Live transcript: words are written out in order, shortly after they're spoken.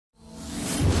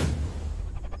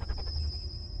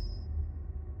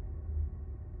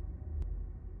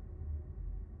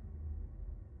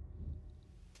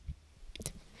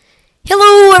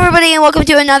Hello everybody and welcome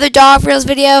to another Dog Reels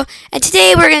video, and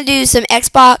today we're going to do some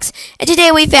Xbox, and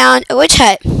today we found a witch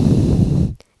hut,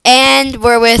 and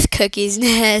we're with Cookie's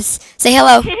Nest. Say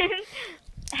hello.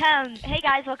 Hey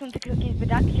guys, welcome to Cookie's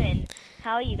Production.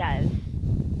 How are you guys?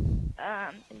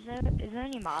 Is there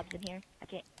any mobs in here?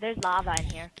 There's lava in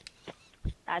here.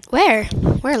 Where?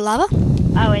 Where, lava?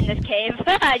 Oh, in this cave.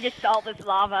 I just saw this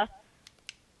lava.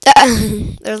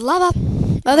 There's lava.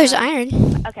 Oh, there's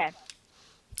iron. Okay.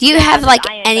 Do you have like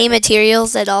any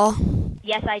materials at all?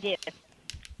 Yes, I do.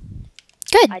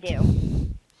 Good. I do.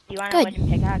 Do you want a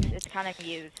wooden pickaxe? It's kind of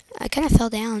used. I kind of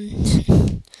fell down.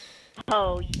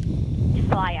 Oh, just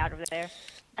fly out of there.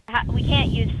 We can't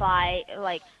use fly,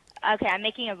 okay, I'm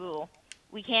making a rule.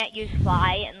 We can't use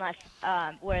fly unless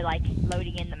we're like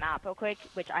loading in the map real quick,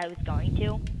 which I was going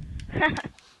to.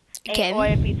 Okay. Or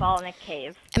if we fall in a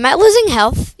cave. Am I losing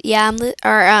health? Yeah,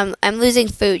 I'm losing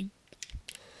food.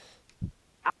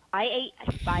 I ate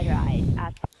spider eyes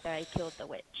after I killed the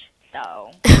witch,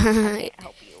 so I can't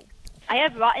help you. I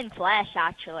have rotten flesh,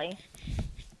 actually.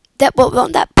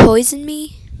 Won't that poison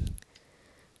me?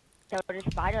 So does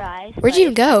spider eyes. Where'd you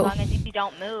even go? As long as you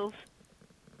don't move.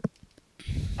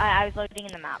 I was loading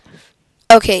in the map.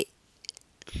 Okay.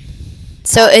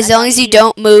 So as long as you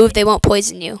don't move, they won't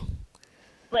poison you.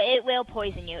 But it will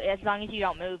poison you. As long as you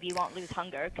don't move, you won't lose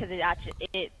hunger, because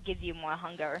it gives you more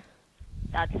hunger.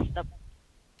 That's the...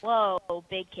 Whoa,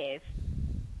 big cave.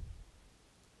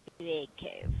 Big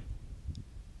cave.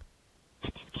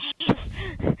 Look at this cave.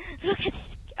 Look at this.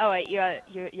 Oh wait,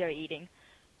 you're eating.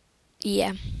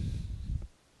 Yeah.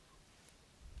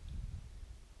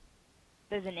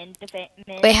 There's an Enderman.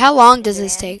 Wait, how long does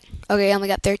this take? Okay, I only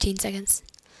got 13 seconds.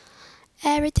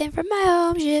 Everything from my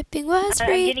home shipping was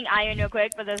free. I'm getting iron real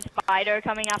quick, but there's a spider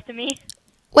coming after me.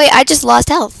 Wait, I just lost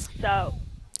health. So.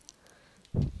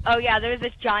 Oh yeah, there's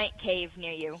this giant cave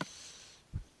near you.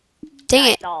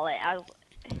 Dang it. I saw it.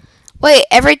 Wait,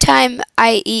 every time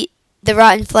I eat the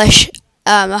rotten flesh,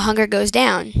 hunger goes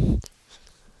down.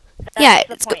 That's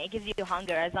the point. It gives you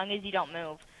hunger as long as you don't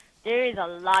move. There is a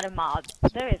lot of mobs.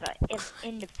 There is an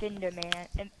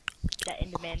Enderman. That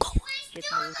Enderman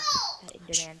just moved. That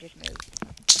Enderman just moved.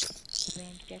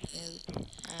 Enderman just moved.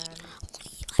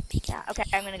 Yeah. Okay,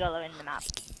 I'm gonna go load in the map.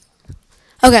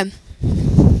 Okay.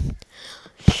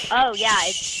 Oh yeah,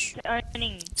 it's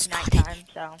turning nighttime,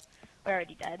 so we're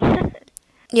already dead.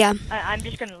 Yeah. I'm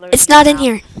just gonna load. It's not in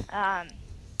here.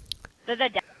 There's a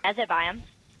desert biome.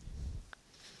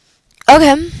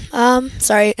 Okay.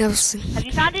 Sorry. Have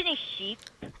you found any sheep?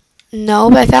 No,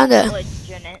 but I found a.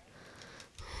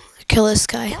 Kill this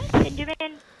guy.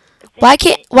 Why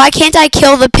can't I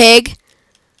kill the pig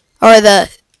or the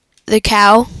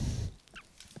cow?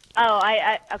 Oh,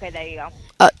 okay, there you go.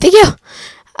 Oh, thank you.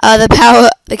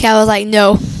 The cow was like,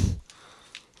 no.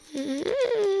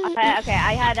 Okay,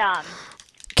 I had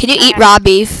Can you eat raw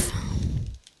beef?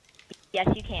 Yes,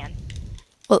 you can.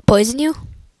 Will it poison you?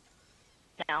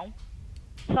 No.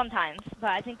 Sometimes, but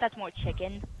I think that's more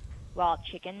chicken. Raw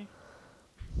chicken.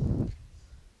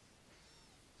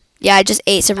 Yeah, I just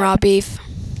ate some raw beef.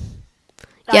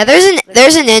 Yeah, there's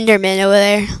an Enderman over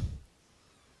there.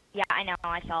 Yeah, I know.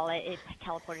 I saw it. It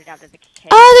teleported out of the cave.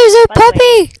 Oh, there's a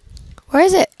puppy. Where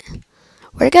is it?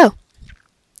 Where'd it go?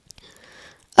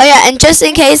 Oh yeah, and just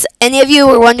in case any of you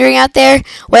were wondering out there,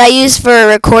 what I use for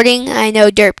recording, I know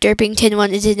Derpington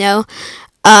wanted to know,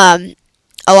 a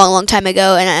long time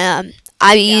ago, and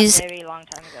I use a very long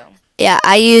time ago. Yeah,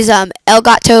 I use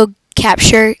Elgato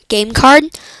Capture game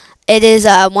card. It is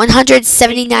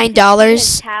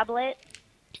 $179. Tablet.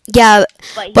 Yeah,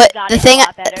 but the thing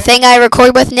I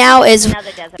record with now is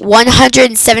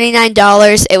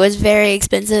 $179. It was very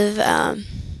expensive,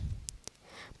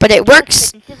 but it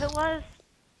works. How expensive it was?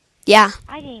 Yeah.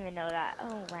 I didn't even know that.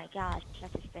 Oh my gosh,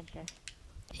 that's expensive.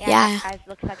 Yeah. Guys,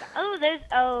 looks like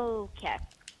okay.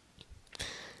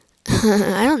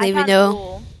 I don't even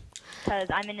know. Because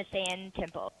I'm in a sand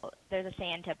temple. There's a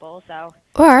sand temple, so.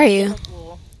 Where are you?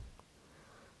 Cool.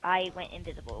 I went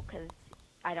invisible because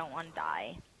I don't want to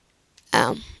die.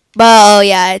 Well,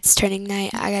 yeah, it's turning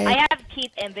night. I have to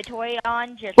keep inventory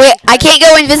on. Wait, I can't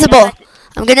go invisible.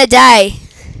 I'm gonna die.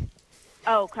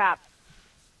 Oh crap!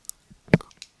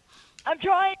 I'm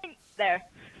trying. There.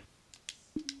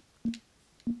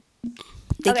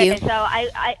 Thank you. So I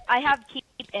have to keep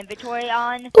inventory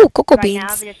on. Ooh, cocoa right beans.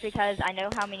 Now just because I know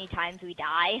how many times we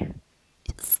die.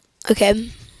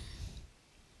 Okay.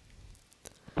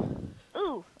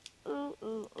 Ooh.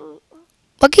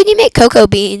 What can you make cocoa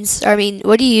beans? I mean,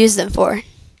 what do you use them for?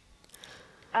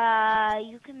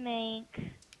 You can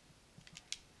make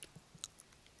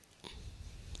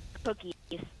cookies.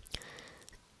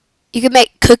 You can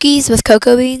make cookies with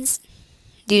cocoa beans?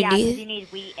 Do you Yeah, 'cause need? you need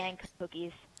wheat and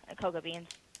cookies, cocoa beans.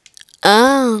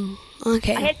 Oh, I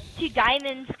okay. hit 2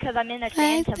 diamonds because I'm in a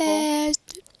sand temple.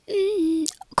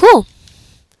 Cool.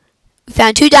 We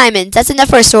found 2 diamonds. That's enough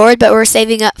for a sword, but we're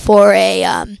saving up for a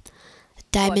Or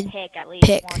diamond pick at least.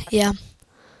 pick. One. Yeah.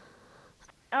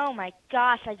 Oh my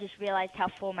gosh! I just realized how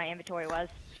full my inventory was.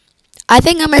 I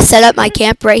think I'm gonna set up my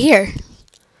camp right here.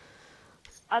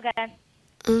 Okay.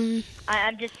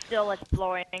 I'm just still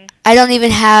exploring. I don't even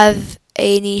have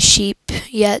any sheep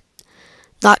yet.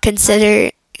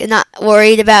 Not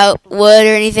worried about wood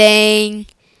or anything.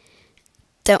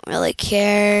 Don't really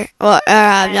care. Well,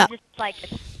 I'm no. just like,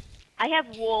 I have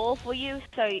wool for you,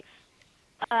 so, hey,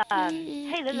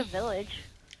 there's a village.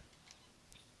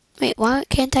 Wait, why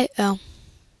can't I? Oh,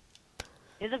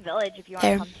 There's a village if you want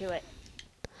There. to come to it.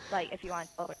 Like, if you want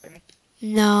to over me.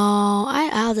 no.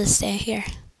 I'll just stay here.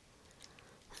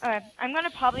 Alright, I'm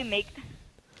gonna probably make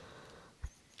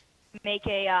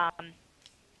a,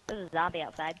 there's a zombie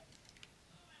outside.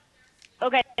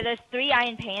 Okay, there's 3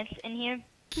 iron pants in here.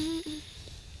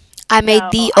 I made No,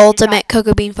 the I just ultimate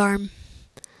cocoa bean farm.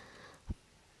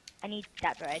 I need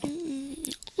that bread.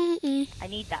 Mm-mm. I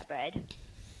need that bread.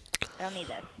 I don't need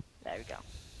this. There we go.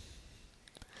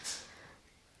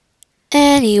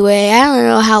 Anyway, I don't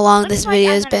know how long Looks this like video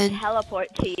I'm has gonna been.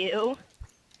 teleport to you.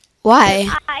 Why?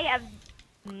 I have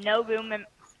no room in...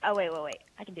 Oh, wait.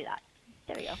 I can do that.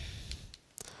 There we go.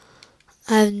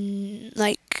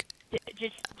 Like,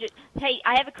 Just, hey,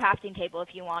 I have a crafting table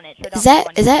if you want it. So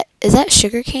don't is that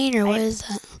sugar cane or what is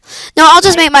that? No, I'll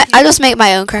just make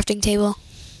my own crafting table.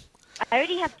 I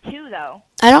already have 2, though.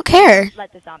 I don't care.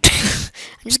 Let the zombie...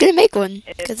 I'm just gonna make one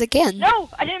because I can. No,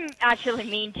 I didn't actually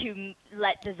mean to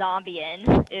let the zombie in.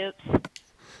 Oops.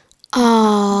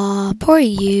 Aw, poor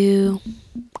you.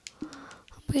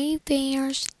 Wait,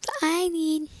 there's I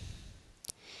need.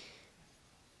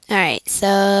 Alright,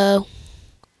 so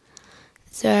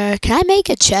can I make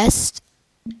a chest?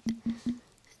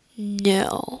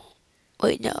 No.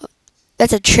 Wait, no.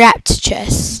 That's a trapped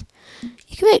chest.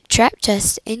 You can make trapped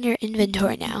chests in your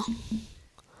inventory now.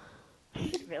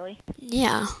 Really?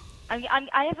 Yeah.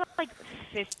 I have like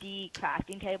 50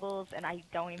 crafting tables, and I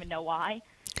don't even know why.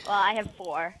 Well, I have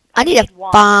 4. I need a made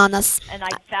one, bonus. and I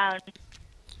found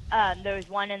there was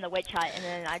 1 in the witch hut, and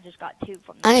then I just got 2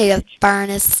 from the I need a village.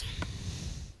 furnace.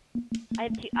 I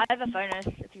have a furnace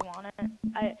if you want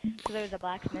it. So there's a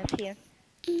blacksmith here.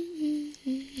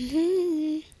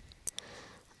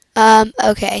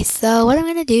 Okay, so what I'm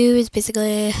gonna do is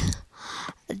basically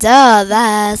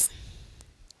this.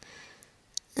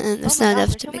 And that's Oh not my gosh, enough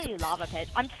there's to so make. many lava pits.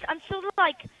 I'm still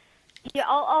like, yeah,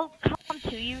 I'll come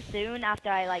to you soon after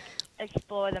I like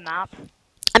explore the map.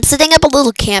 I'm setting up a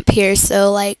little camp here,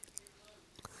 so like,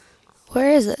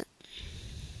 where is it?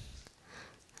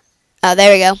 Oh,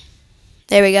 there we go.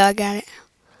 There we go. I got it.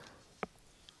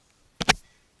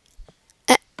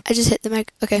 I just hit the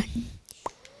mic. Okay.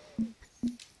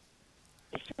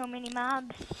 There's so many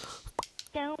mobs.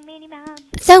 So many mobs.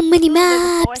 So many Ooh, there's a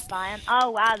mobs. forest biome.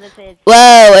 Oh wow, this is.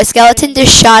 Whoa! A skeleton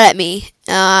just shot at me.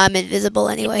 I'm invisible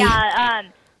anyway. Yeah.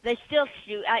 They still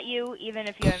shoot at you even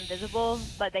if you're invisible,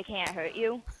 but they can't hurt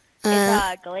you. It's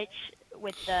a glitch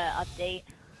with the update.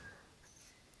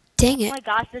 Dang Oh it! my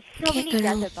gosh, there's so many go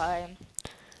down. desert biomes.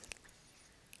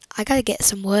 I gotta get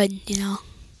some wood. You know.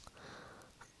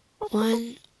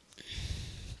 One.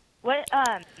 Where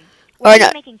Or are no.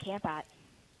 you making camp at?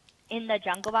 In the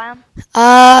jungle biome?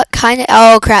 Kind of.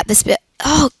 Oh crap! This bit.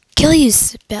 Oh, kill you,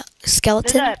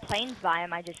 skeleton. There's a plains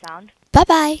biome I just found. Bye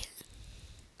bye.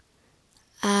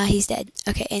 He's dead.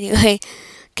 Okay. Anyway,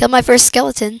 kill my first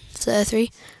skeleton. So 3,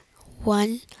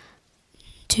 1,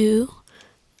 2,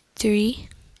 3,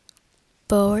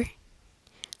 4,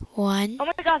 1, Oh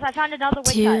my gosh, I found another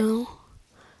witch hut. 2,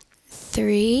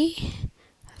 3,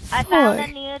 4. I found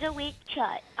another witch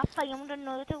hut. I found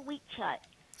another witch hut.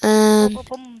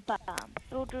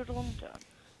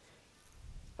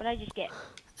 What did I just get?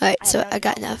 Alright, I so don't I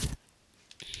got know. enough.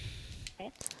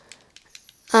 Okay.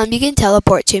 You can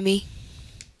teleport to me.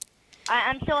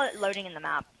 I'm still loading in the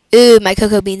map. Ooh, my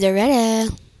cocoa beans are ready.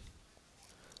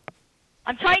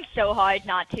 I'm trying so hard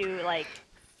not to like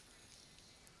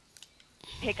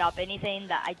pick up anything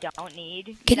that I don't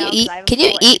need. Can know, you 'cause eat? I have a Can you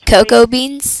full eat inventory. cocoa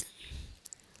beans?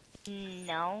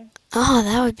 No. Oh,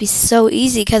 that would be so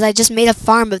easy because I just made a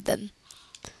farm of them.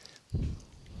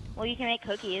 Well, you can make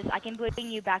cookies. I can bring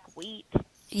you back wheat.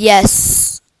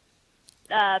 Yes,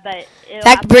 But it'll fact,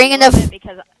 have to bring be a little enough- bit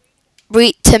because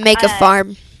wheat to make a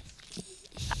farm.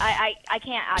 I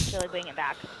can't actually bring it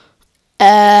back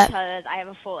Uh, because I have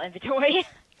a full inventory.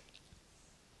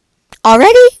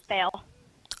 already? Fail.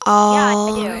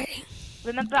 Alrighty.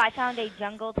 Remember, I found a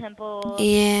jungle temple,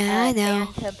 Yeah, I a know.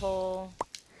 sand temple.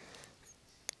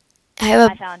 I have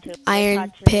I a found two iron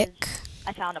woodcutters. pick.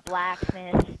 I found a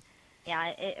blacksmith.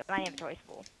 Yeah, my inventory's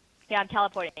full. Yeah, I'm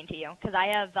teleporting to you because I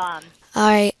have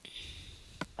Alright.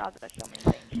 oh, there's so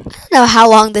many things. I don't know how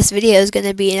long this video is going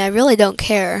to be, and I really don't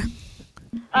care.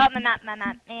 Oh, my map.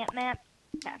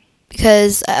 Okay.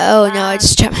 Because, oh no, I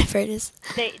just dropped my furnace.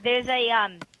 There's a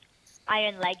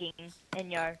iron legging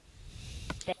in your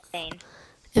thing.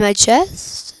 In my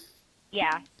chest?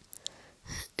 Yeah.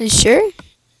 You sure?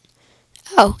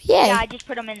 Oh, yay. Yeah, I just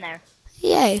put them in there.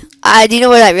 Yay. Do you know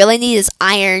what I really need is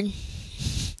iron.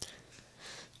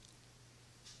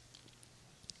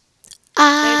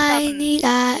 I need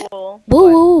iron.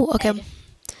 Woo, okay. Bed.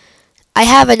 I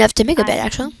have enough to make a bed,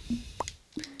 actually.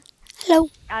 Hello.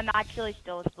 I'm actually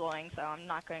still exploring, so I'm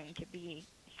not going to be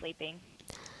sleeping.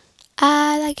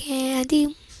 I like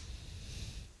candy.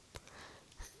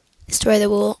 Destroy the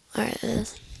wool. Alright.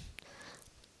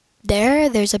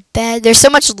 There's a bed. There's so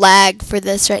much lag for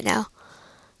this right now.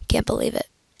 Can't believe it.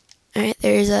 Alright,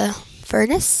 there's a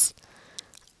furnace.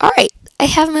 Alright, I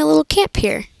have my little camp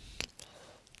here.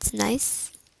 It's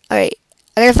nice. Alright,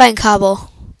 I gotta find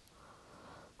cobble.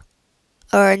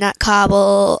 Or not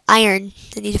cobble, iron.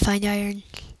 I need to find iron.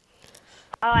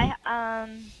 Oh,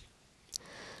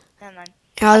 never mind.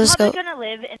 I'll I'm just go. probably gonna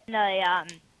live in the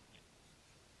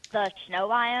snow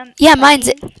biome. Yeah,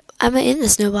 I'm in the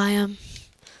snow biome.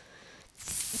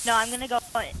 No, I'm gonna go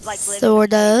like live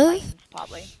Sort in the of. plains,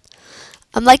 probably.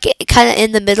 I'm like kind of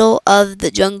in the middle of the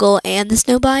jungle and the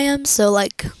snow biome, so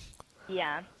like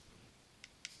Yeah.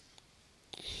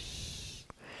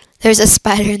 there's a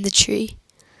spider in the tree.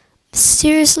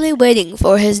 Seriously waiting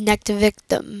for his next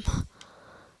victim.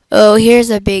 Oh, here's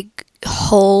a big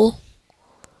hole.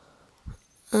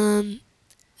 It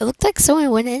looked like someone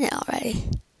went in it already.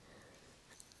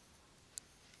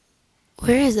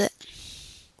 Where is it?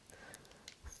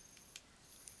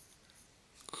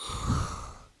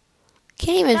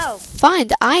 Can't even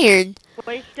find iron.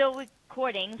 We're still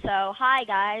recording, so hi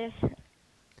guys.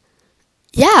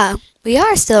 Yeah, we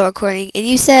are still recording. And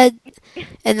you said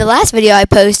in the last video I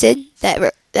posted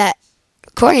that that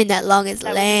recording that long is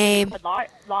lame.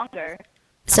 Longer.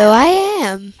 So I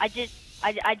am. I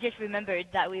just remembered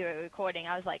that we were recording.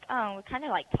 I was like, oh, we're kind of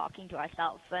like talking to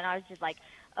ourselves. And I was just like,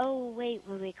 oh wait,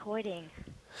 we're recording.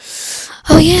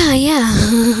 Oh yeah.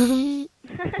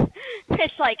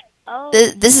 It's like, oh.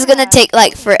 This is gonna take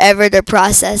like forever to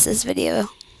process this video.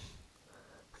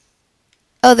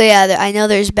 Oh yeah, I know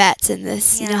there's bats in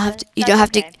this. Yeah, you don't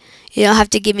have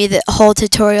to give me the whole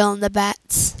tutorial on the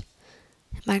bats.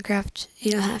 Minecraft,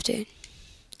 you don't have to.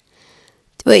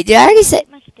 Wait, did I already say?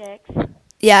 My sticks.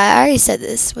 Yeah, I already said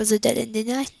this was a dead end,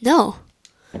 didn't I? No.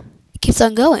 It keeps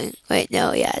on going. Wait,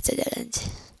 no, yeah, it's a dead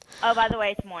end. Oh, by the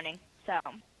way, it's morning, so.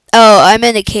 Oh, I'm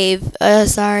in a cave.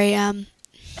 Sorry.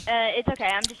 It's okay.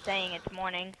 I'm just saying it's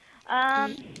morning.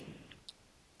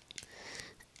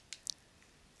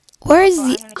 Where's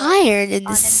the iron in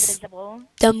this uninvisible.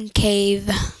 dumb cave?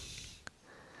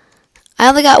 I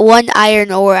only got one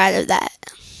iron ore out of that.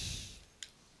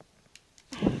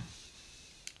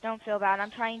 Don't feel bad.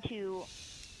 I'm trying to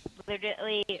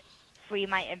literally free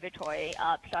my inventory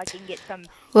up so I can get some.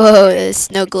 Whoa,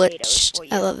 there's no glitch.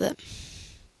 I love it.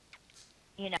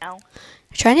 You know.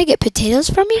 Trying to get potatoes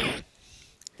from me?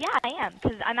 Yeah, I am,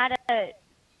 because I'm at a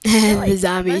the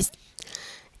zombies.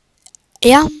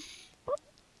 Yeah.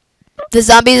 The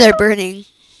zombies are burning.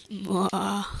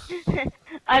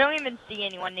 I don't even see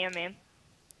anyone near me.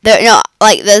 No,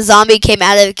 like the zombie came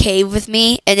out of the cave with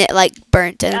me and it like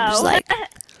burnt and I'm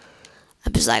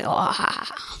just like, oh.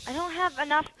 I don't have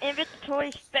enough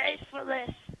inventory space for this.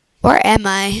 Where am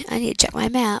I? I need to check my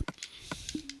map.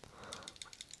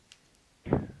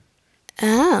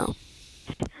 Oh.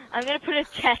 I'm gonna put a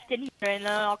chest in here and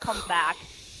then I'll come back.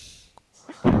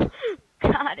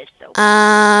 God, it's so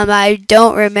bad. I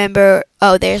don't remember.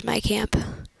 Oh, there's my camp.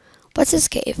 What's this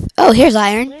cave? Oh, here's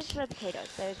iron. Where's the potatoes?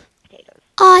 There's potatoes.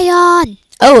 Iron.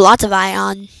 Oh, lots of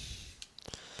iron.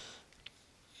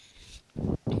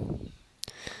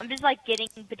 I'm just like getting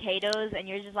potatoes and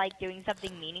you're just like doing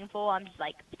something meaningful. I'm just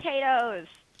like, potatoes.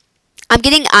 I'm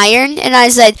getting iron and I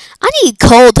said, I need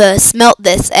coal to smelt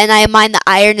this. And I mine the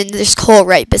iron and there's coal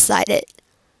right beside it.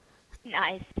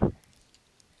 Nice.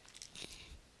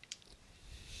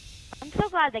 I'm so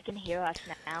glad they can hear us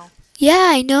now. Yeah,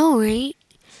 I know, right?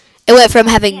 It went from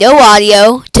having no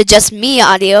audio to just me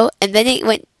audio, and then it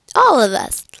went all of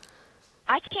us.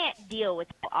 I can't deal with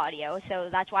audio, so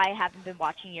that's why I haven't been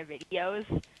watching your videos,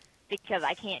 because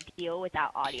I can't deal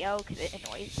without audio, because it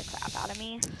annoys the crap out of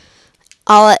me.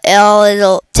 all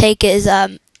it'll take is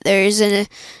there's gonna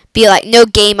be like no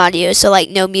game audio, so like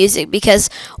no music, because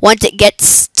once it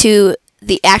gets to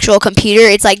the actual computer,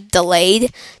 it's like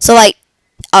delayed. So like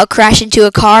I'll crash into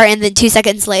a car, and then 2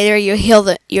 seconds later you'll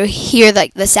hear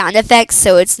like the sound effects.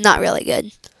 So it's not really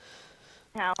good.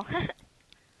 No.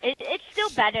 It's still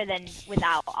better than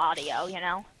without audio, you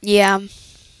know? Yeah.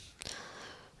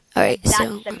 Alright, That's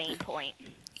so the main point.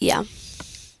 yeah.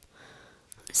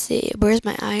 Let's see, where's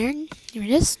my iron? Here it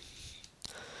is.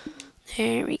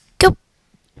 There we go.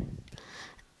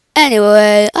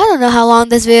 Anyway, I don't know how long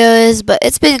this video is, but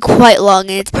it's been quite long,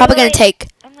 and it's probably gonna take.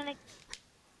 I'm gonna.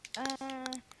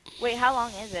 Wait, how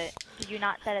long is it? Did you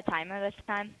not set a timer this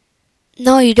time?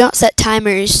 No, you don't set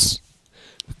timers.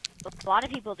 A lot of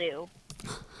people do.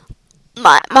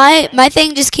 My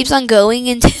thing just keeps on going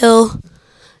until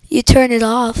you turn it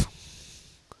off.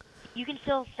 You can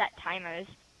still set timers,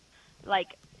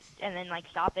 like, and then like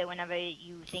stop it whenever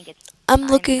you think it's. I'm time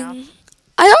looking. enough.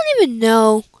 I don't even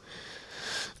know.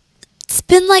 It's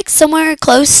been like somewhere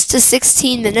close to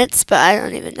 16 minutes, but I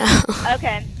don't even know.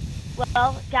 Okay.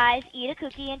 Well, guys, eat a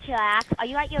cookie and chillax. Are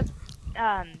you at your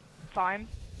farm?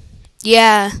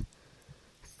 Yeah.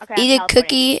 Okay. I'm Eat a teleporting.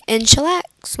 cookie and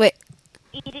chillax. Wait.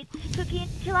 Eat a cookie and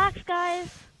chillax, guys.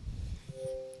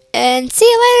 And see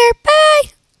you later. Bye.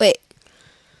 Wait.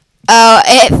 Oh,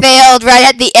 it failed right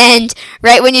at the end,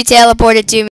 right when you teleported to me.